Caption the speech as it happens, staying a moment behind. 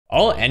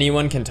All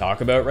anyone can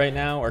talk about right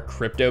now are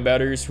crypto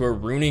bettors who are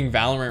ruining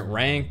Valorant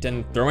ranked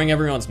and throwing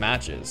everyone's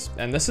matches.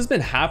 And this has been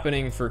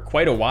happening for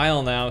quite a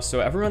while now,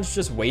 so everyone's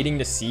just waiting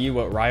to see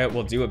what Riot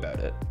will do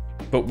about it.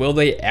 But will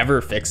they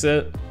ever fix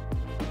it?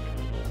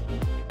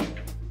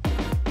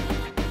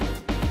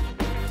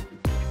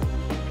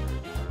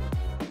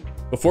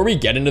 Before we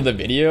get into the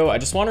video, I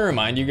just want to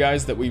remind you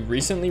guys that we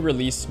recently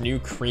released new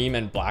cream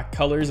and black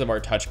colors of our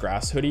Touch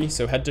Grass hoodie,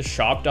 so head to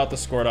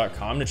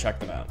shop.thescore.com to check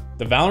them out.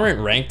 The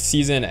Valorant ranked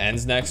season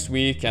ends next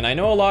week, and I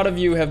know a lot of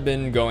you have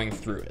been going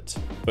through it.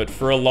 But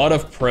for a lot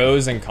of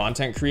pros and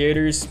content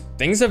creators,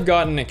 things have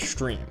gotten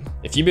extreme.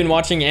 If you've been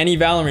watching any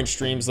Valorant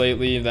streams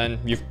lately, then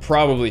you've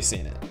probably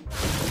seen it.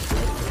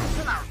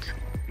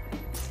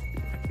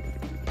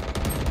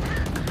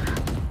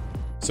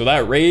 So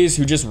that Raze,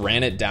 who just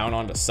ran it down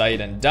onto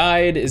site and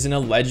died, is an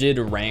alleged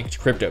ranked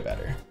crypto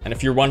bettor. And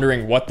if you're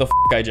wondering what the f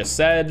I just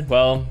said,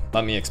 well,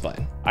 let me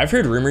explain. I've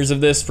heard rumors of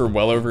this for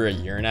well over a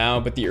year now,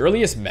 but the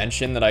earliest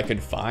mention that I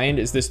could find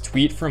is this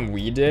tweet from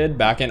We Did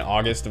back in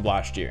August of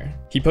last year.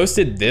 He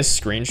posted this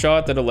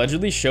screenshot that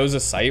allegedly shows a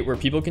site where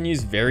people can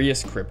use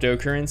various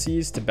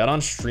cryptocurrencies to bet on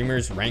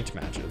streamers' ranked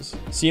matches.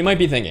 So you might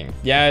be thinking,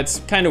 yeah, it's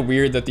kind of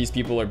weird that these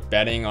people are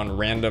betting on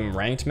random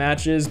ranked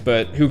matches,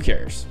 but who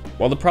cares?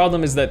 Well, the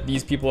problem is that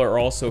these people are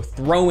also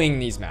throwing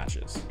these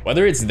matches.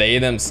 Whether it's they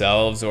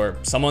themselves or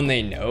someone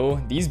they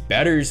know, these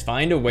bettors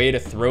find a way to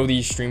throw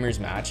these streamers'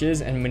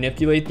 matches and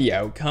manipulate the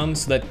outcome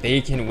so that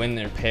they can win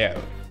their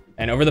payout.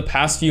 And over the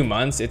past few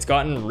months, it's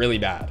gotten really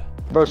bad.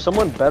 Bro,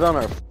 someone bet on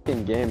our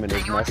f***ing game and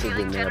is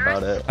messaging me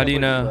about it. How do you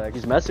know? Like,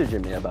 he's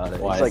messaging me about it.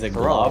 Why he's is like, it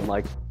bro, glove? I'm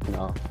like,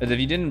 no. As if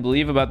you didn't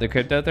believe about the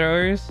crypto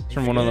throwers, it's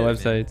from one of the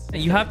websites.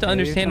 You have to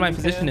understand my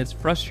position. It's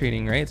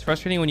frustrating, right? It's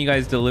frustrating when you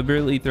guys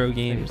deliberately throw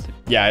games.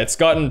 Yeah, it's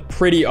gotten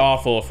pretty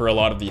awful for a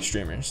lot of these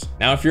streamers.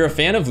 Now, if you're a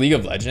fan of League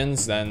of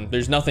Legends, then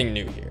there's nothing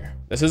new here.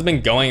 This has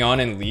been going on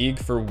in League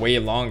for way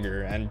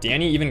longer, and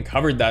Danny even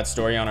covered that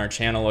story on our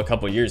channel a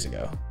couple years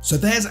ago. So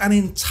there's an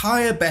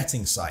entire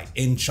betting site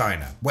in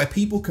China where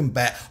people can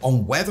bet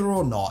on whether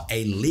or not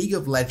a League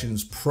of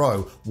Legends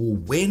pro will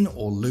win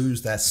or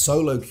lose their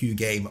solo queue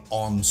game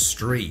on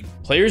stream.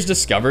 Players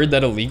discovered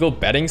that illegal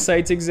betting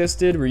sites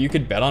existed where you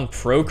could bet on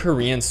pro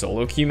Korean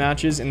solo queue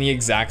matches in the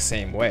exact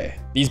same way.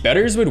 These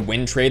bettors would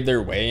win trade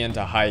their way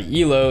into high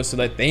elo so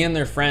that they and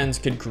their friends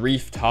could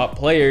grief top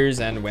players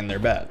and win their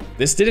bet.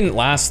 This didn't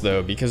last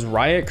though, because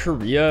Riot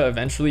Korea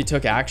eventually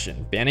took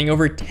action, banning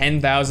over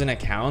 10,000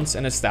 accounts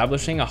and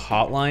establishing a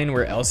hotline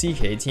where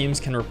LCK teams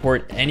can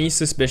report any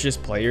suspicious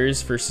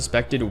players for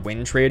suspected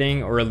win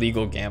trading or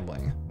illegal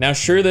gambling. Now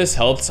sure, this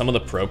helped some of the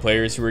pro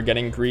players who were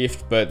getting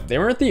griefed, but they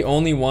weren't the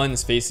only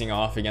ones facing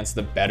off against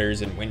the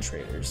bettors and win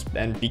traders.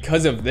 And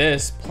because of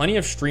this, plenty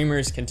of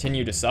streamers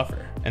continue to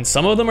suffer. And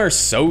some of them are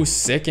so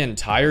sick and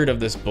tired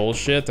of this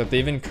bullshit that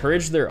they've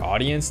encouraged their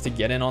audience to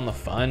get in on the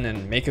fun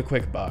and make a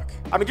quick buck.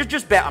 I mean,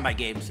 just bet on my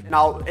games,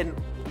 and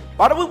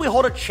why don't we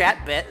hold a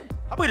chat bet?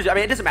 I mean,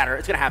 it doesn't matter.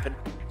 It's gonna happen.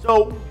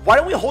 So why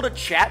don't we hold a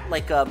chat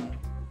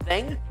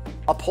thing,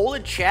 a poll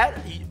in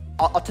chat?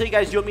 I'll tell you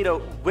guys, you want me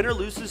to win or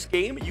lose this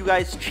game? You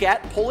guys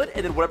chat, poll it,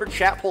 and then whatever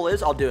chat poll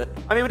is, I'll do it.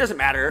 I mean, it doesn't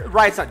matter.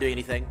 Riot's not doing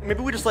anything.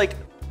 Maybe we just like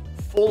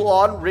full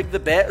on rig the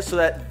bet so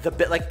that the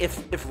bet, like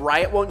if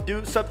Riot won't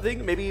do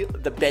something, maybe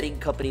the betting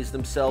companies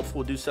themselves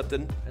will do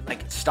something and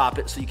like stop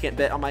it so you can't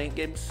bet on my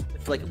games.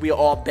 If like we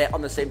all bet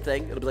on the same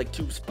thing, it'll be like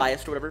too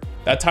biased or whatever.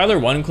 That Tyler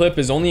 1 clip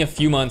is only a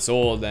few months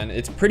old, and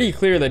it's pretty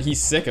clear that he's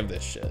sick of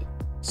this shit.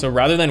 So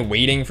rather than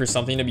waiting for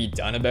something to be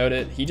done about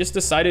it, he just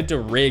decided to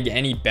rig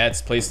any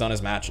bets placed on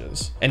his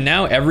matches. And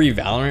now every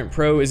Valorant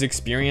pro is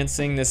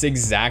experiencing this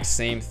exact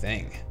same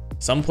thing.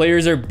 Some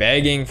players are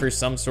begging for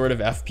some sort of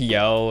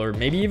FPL or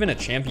maybe even a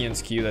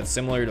champions queue that's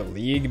similar to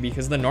League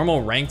because the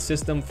normal ranked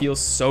system feels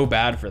so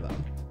bad for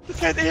them. This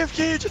guy's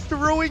AFK just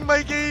throwing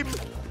my game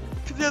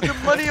because he has the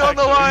money on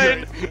the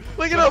line.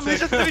 Look at him, he's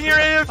just sitting here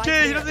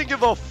AFK, he doesn't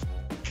give a f.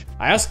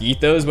 I asked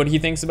Ethos what he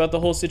thinks about the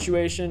whole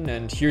situation,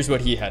 and here's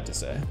what he had to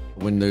say.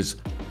 When there's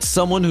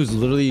someone who's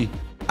literally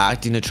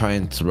acting to try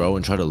and throw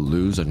and try to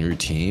lose on your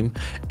team,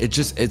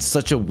 it's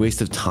such a waste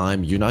of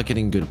time. You're not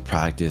getting good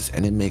practice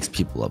and it makes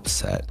people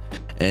upset.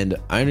 And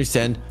I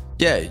understand,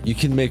 yeah, you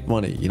can make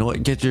money, you know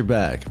what, get your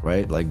bag,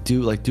 right?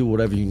 Do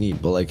whatever you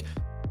need, but like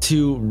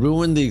to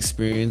ruin the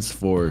experience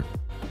for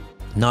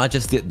not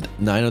just the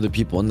 9 other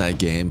people in that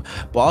game,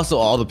 but also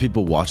all the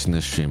people watching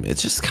this stream,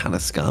 it's just kind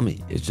of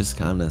scummy. It's just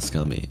kind of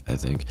scummy. I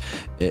think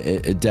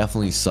it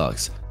definitely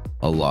sucks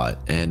a lot,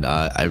 and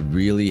I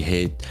really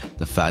hate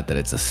the fact that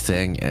it's a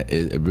thing.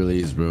 It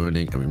really is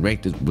ruining. I mean,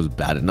 ranked was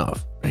bad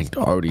enough. Ranked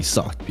already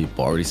sucked.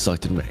 People already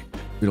sucked in ranked.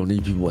 We don't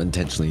need people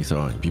intentionally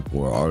throwing.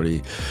 People are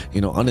already,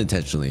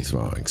 unintentionally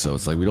throwing. So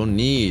it's like we don't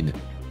need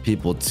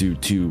people to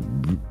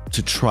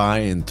try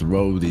and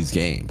throw these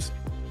games.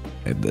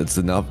 It's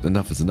enough.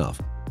 Enough is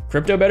enough.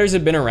 Crypto bettors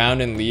have been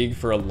around in League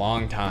for a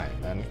long time,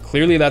 and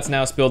clearly that's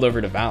now spilled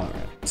over to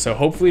Valorant. So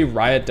hopefully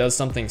Riot does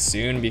something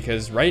soon,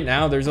 because right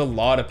now there's a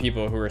lot of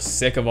people who are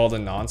sick of all the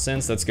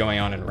nonsense that's going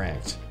on in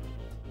Ranked.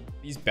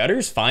 These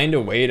bettors find a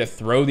way to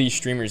throw these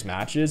streamers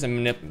matches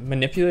and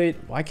manipulate.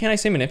 Why can't I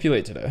say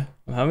manipulate today?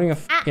 I'm having a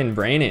fucking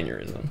brain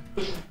aneurysm.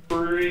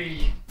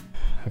 Breathe.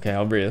 Okay,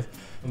 I'll breathe.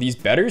 These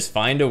bettors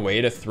find a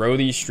way to throw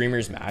these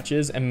streamers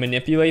matches and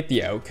manipulate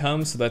the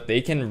outcome so that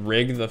they can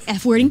rig the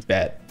F-wording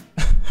bet.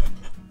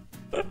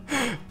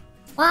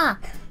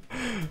 Fuck.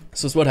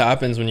 This is what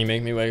happens when you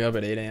make me wake up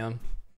at 8 a.m.